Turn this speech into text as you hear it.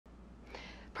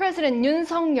President Yoon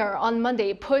Suk Yeol on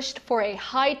Monday pushed for a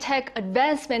high-tech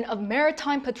advancement of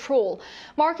maritime patrol,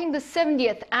 marking the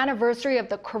 70th anniversary of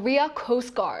the Korea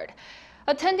Coast Guard.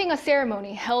 Attending a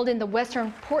ceremony held in the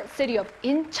western port city of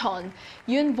Incheon,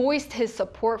 Yoon voiced his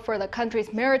support for the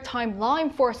country's maritime law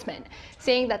enforcement,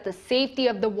 saying that the safety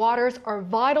of the waters are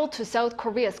vital to South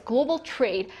Korea's global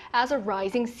trade as a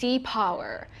rising sea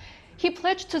power. He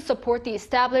pledged to support the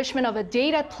establishment of a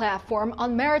data platform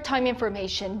on maritime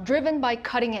information driven by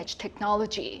cutting-edge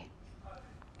technology.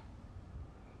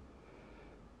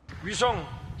 위성,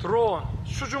 드론,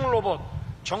 수중 로봇,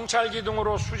 정찰기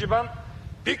등으로 수집한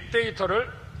빅데이터를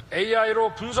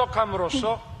AI로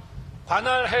분석함으로써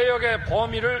관할 해역의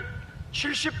범위를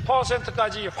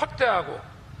 70%까지 확대하고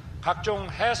각종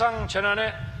해상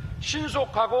재난에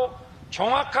신속하고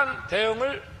정확한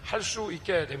대응을 할 수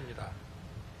있게 됩니다.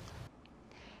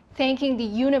 Thanking the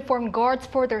uniformed guards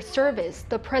for their service,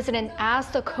 the president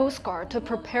asked the Coast Guard to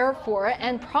prepare for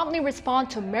and promptly respond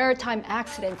to maritime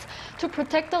accidents to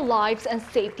protect the lives and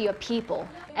safety of people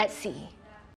at sea.